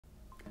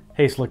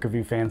Hey Slick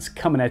Review fans,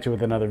 coming at you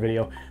with another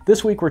video.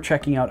 This week we're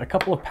checking out a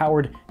couple of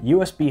powered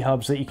USB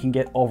hubs that you can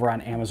get over on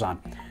Amazon.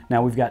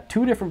 Now we've got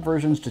two different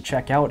versions to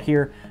check out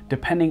here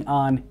depending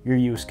on your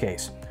use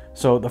case.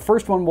 So the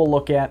first one we'll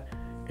look at,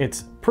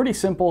 it's pretty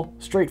simple,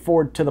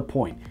 straightforward, to the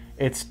point.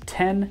 It's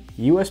 10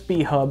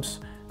 USB hubs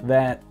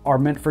that are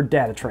meant for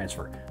data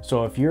transfer.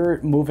 So if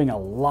you're moving a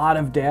lot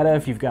of data,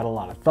 if you've got a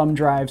lot of thumb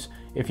drives,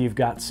 if you've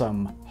got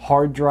some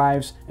hard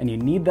drives and you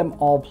need them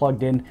all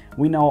plugged in,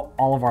 we know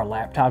all of our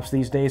laptops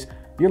these days,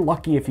 you're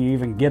lucky if you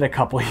even get a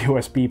couple of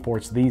USB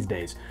ports these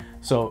days.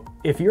 So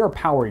if you're a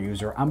power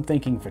user, I'm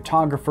thinking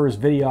photographers,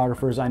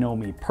 videographers. I know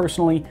me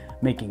personally,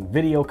 making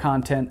video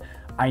content,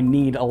 I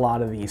need a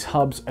lot of these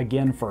hubs,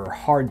 again, for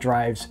hard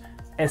drives,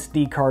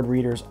 SD card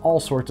readers, all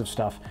sorts of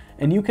stuff.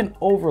 And you can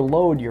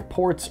overload your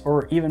ports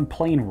or even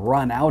plain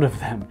run out of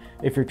them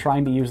if you're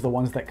trying to use the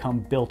ones that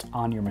come built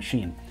on your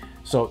machine.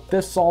 So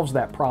this solves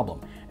that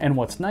problem. And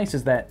what's nice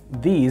is that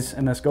these,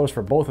 and this goes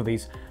for both of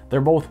these,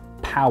 they're both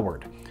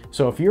powered.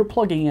 So if you're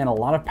plugging in a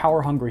lot of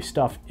power hungry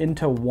stuff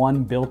into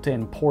one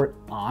built-in port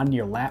on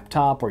your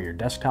laptop or your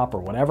desktop or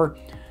whatever,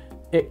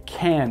 it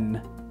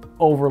can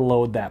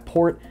overload that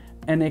port.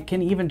 And it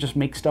can even just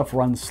make stuff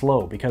run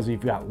slow because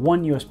you've got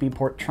one USB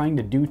port trying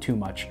to do too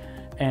much.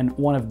 And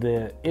one of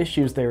the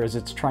issues there is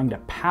it's trying to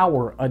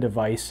power a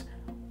device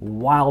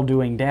while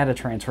doing data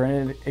transfer,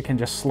 and it can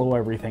just slow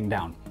everything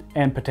down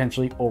and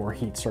potentially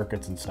overheat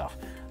circuits and stuff.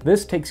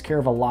 This takes care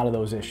of a lot of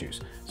those issues.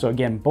 So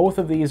again, both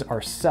of these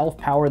are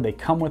self-powered. They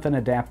come with an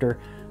adapter.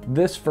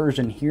 This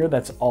version here,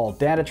 that's all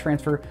data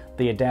transfer.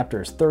 The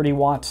adapter is 30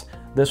 watts.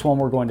 This one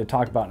we're going to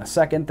talk about in a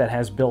second that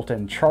has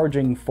built-in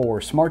charging for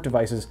smart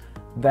devices.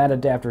 That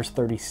adapter is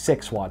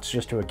 36 watts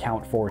just to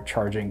account for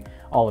charging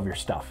all of your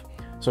stuff.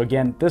 So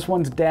again, this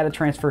one's data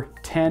transfer,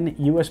 10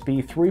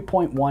 USB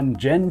 3.1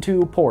 Gen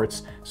 2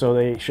 ports, so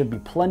they should be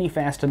plenty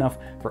fast enough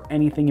for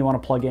anything you want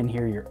to plug in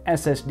here, your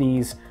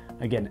SSDs,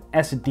 again,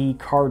 SD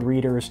card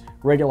readers,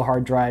 regular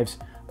hard drives,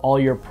 all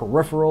your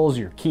peripherals,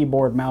 your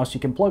keyboard, mouse. You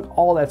can plug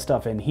all that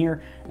stuff in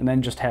here and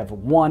then just have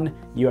one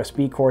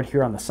USB cord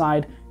here on the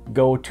side,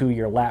 go to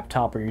your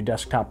laptop or your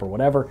desktop or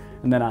whatever,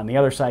 and then on the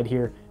other side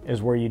here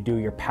is where you do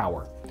your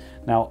power.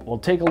 Now we'll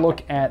take a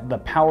look at the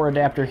power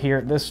adapter here.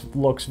 This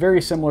looks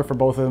very similar for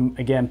both of them.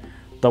 Again,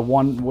 the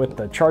one with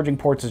the charging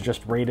ports is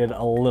just rated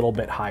a little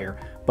bit higher,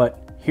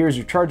 but here's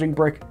your charging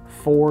brick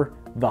for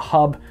the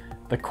hub.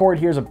 The cord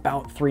here is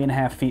about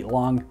 3.5 feet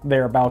long,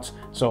 thereabouts,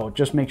 so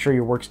just make sure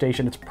your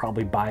workstation, it's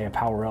probably by a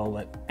power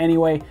outlet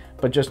anyway,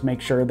 but just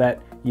make sure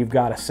that you've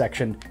got a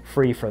section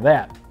free for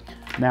that.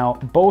 Now,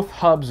 both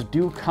hubs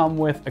do come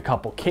with a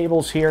couple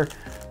cables here,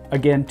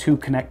 again, to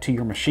connect to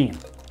your machine.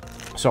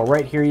 So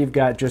right here, you've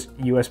got just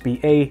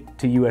USB-A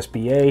to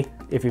USB-A.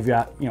 If you've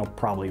got,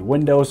 probably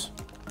Windows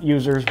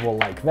users will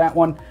like that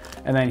one.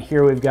 And then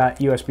here we've got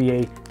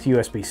USB-A to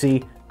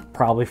USB-C,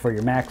 probably for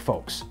your Mac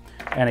folks.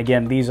 And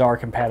again, these are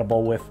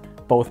compatible with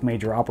both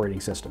major operating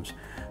systems.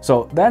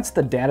 So that's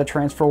the data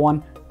transfer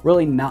one.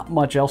 Really not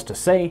much else to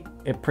say.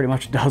 It pretty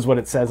much does what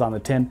it says on the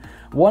tin.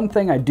 One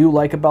thing I do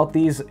like about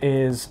these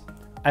is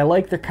I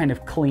like their kind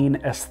of clean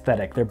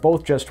aesthetic. They're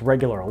both just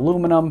regular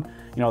aluminum.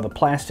 The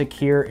plastic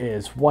here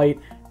is white.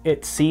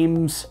 It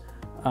seems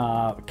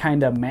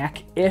kind of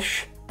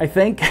Mac-ish, I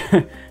think.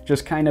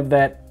 Just kind of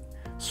that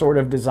sort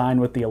of design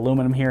with the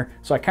aluminum here.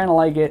 So I kind of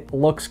like it.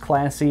 Looks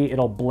classy.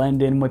 It'll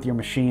blend in with your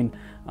machine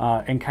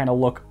and kind of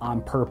look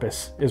on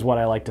purpose is what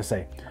I like to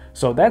say.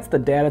 So that's the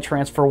data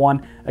transfer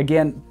one.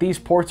 Again, these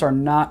ports are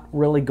not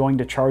really going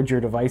to charge your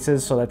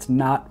devices, so that's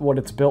not what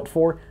it's built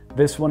for.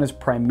 This one is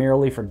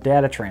primarily for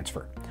data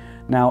transfer.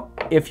 Now,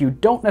 if you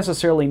don't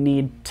necessarily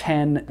need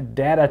 10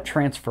 data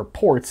transfer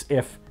ports,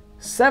 if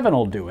 7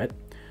 will do it,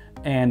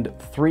 and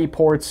 3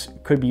 ports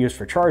could be used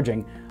for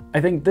charging,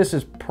 I think this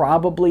is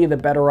probably the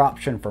better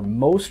option for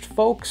most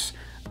folks,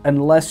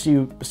 unless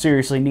you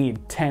seriously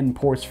need 10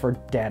 ports for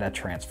data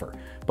transfer.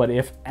 But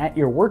if at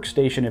your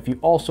workstation, if you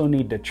also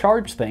need to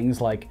charge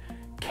things like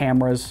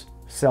cameras,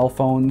 cell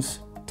phones,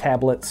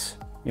 tablets,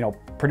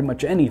 pretty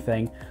much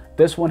anything,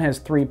 this one has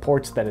 3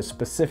 ports that is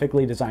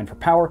specifically designed for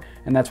power,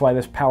 and that's why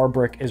this power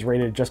brick is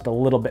rated just a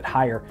little bit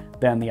higher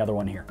than the other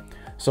one here.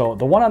 So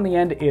the one on the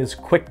end is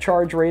quick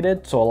charge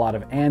rated, so a lot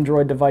of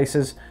Android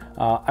devices.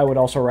 I would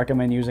also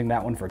recommend using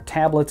that one for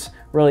tablets.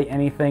 Really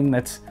anything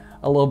that's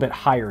a little bit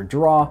higher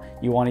draw,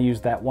 you want to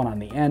use that one on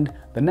the end.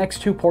 The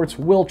next 2 ports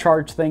will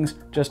charge things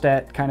just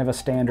at kind of a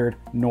standard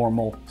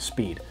normal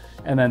speed.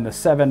 And then the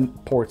 7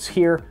 ports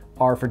here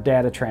are for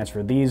data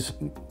transfer. These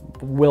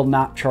will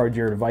not charge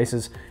your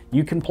devices.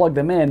 You can plug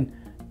them in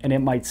and it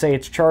might say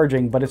it's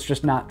charging, but it's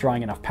just not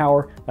drawing enough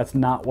power. That's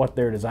not what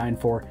they're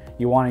designed for.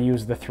 You want to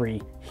use the 3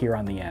 here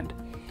on the end.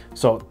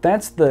 So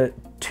that's the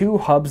 2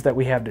 hubs that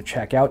we have to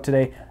check out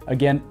today.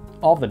 Again,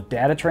 all the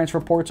data transfer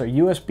ports are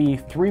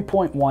USB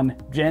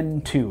 3.1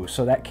 Gen 2,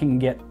 so that can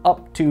get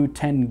up to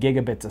 10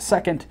 gigabits a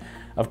second.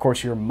 Of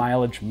course, your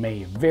mileage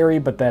may vary,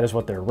 but that is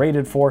what they're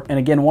rated for. And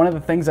again, one of the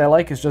things I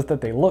like is just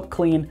that they look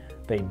clean.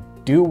 They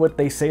do what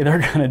they say they're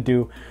gonna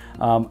do.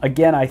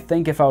 Again, I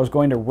think if I was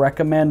going to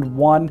recommend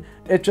one,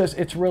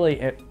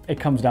 it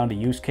comes down to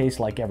use case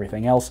like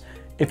everything else.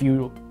 If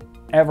you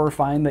ever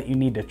find that you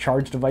need to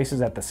charge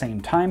devices at the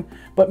same time,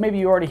 but maybe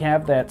you already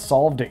have that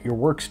solved at your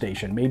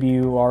workstation. Maybe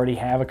you already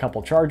have a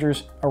couple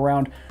chargers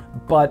around,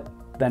 but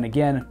then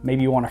again,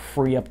 maybe you want to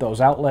free up those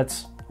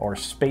outlets or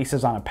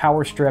spaces on a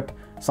power strip,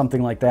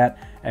 something like that,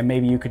 and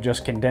maybe you could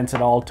just condense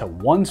it all to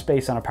one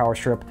space on a power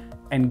strip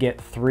and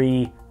get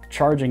 3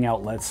 charging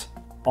outlets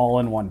all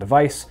in one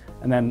device,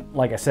 and then,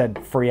 like I said,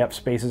 free up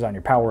spaces on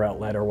your power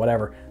outlet or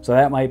whatever. So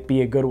that might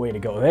be a good way to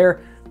go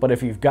there. But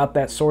if you've got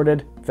that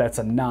sorted, if that's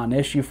a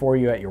non-issue for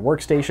you at your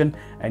workstation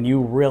and you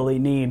really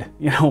need,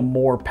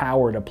 more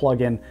power to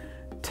plug in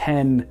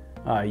 10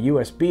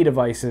 USB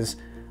devices,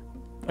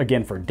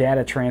 again, for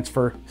data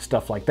transfer,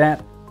 stuff like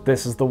that,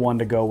 this is the one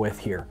to go with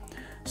here.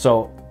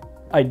 So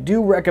I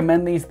do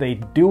recommend these. They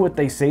do what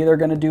they say they're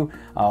gonna do.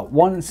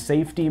 One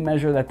safety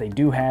measure that they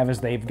do have is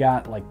they've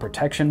got like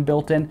protection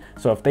built in.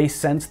 So if they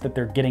sense that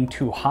they're getting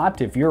too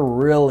hot, if you're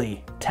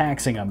really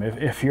taxing them,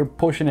 if you're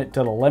pushing it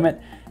to the limit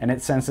and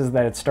it senses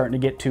that it's starting to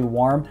get too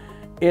warm,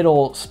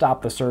 it'll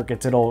stop the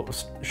circuits, it'll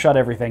shut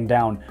everything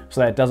down so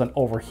that it doesn't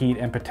overheat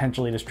and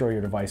potentially destroy your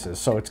devices.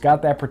 So it's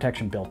got that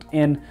protection built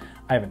in.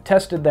 I haven't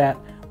tested that,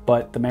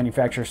 but the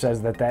manufacturer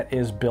says that that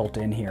is built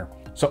in here.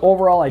 So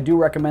overall, I do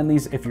recommend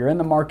these if you're in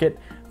the market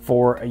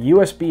for a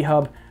USB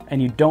hub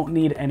and you don't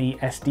need any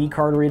SD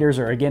card readers,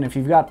 or again, if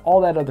you've got all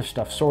that other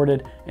stuff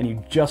sorted and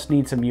you just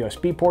need some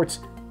USB ports,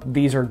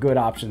 these are good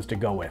options to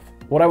go with.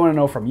 What I want to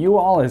know from you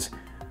all is,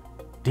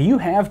 do you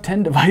have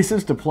 10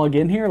 devices to plug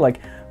in here? Like,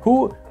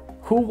 who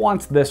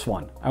wants this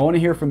one? I want to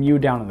hear from you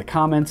down in the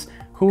comments.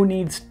 Who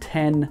needs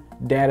 10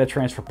 data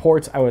transfer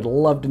ports? I would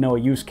love to know a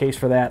use case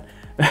for that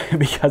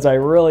because I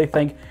really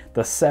think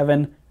the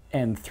 7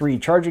 and 3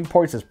 charging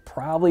ports is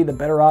probably the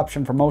better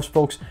option for most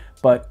folks.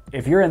 But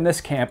if you're in this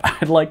camp,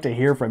 I'd like to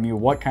hear from you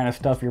what kind of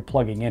stuff you're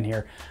plugging in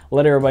here.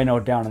 Let everybody know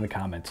down in the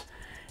comments.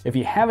 If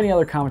you have any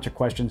other comments or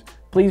questions,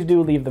 please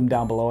do leave them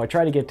down below. I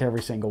try to get to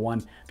every single one.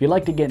 If you'd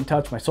like to get in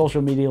touch, my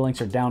social media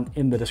links are down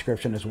in the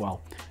description as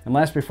well. And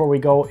last, before we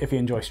go, if you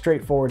enjoy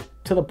straightforward,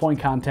 to the point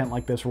content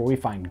like this where we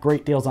find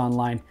great deals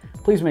online,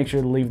 please make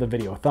sure to leave the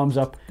video a thumbs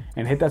up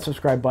and hit that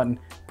subscribe button.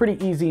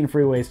 Pretty easy and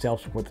free ways to help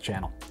support the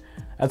channel.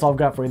 That's all I've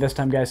got for you this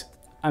time, guys.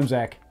 I'm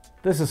Zach,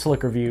 this is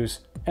Slick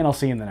Reviews, and I'll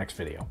see you in the next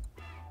video.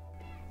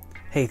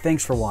 Hey,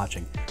 thanks for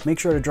watching. Make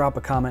sure to drop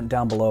a comment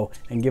down below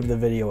and give the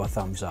video a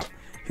thumbs up.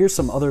 Here's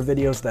some other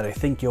videos that I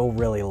think you'll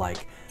really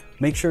like.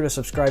 Make sure to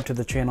subscribe to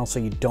the channel so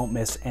you don't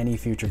miss any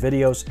future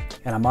videos,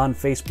 and I'm on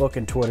Facebook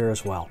and Twitter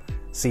as well.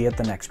 See you at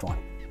the next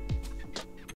one.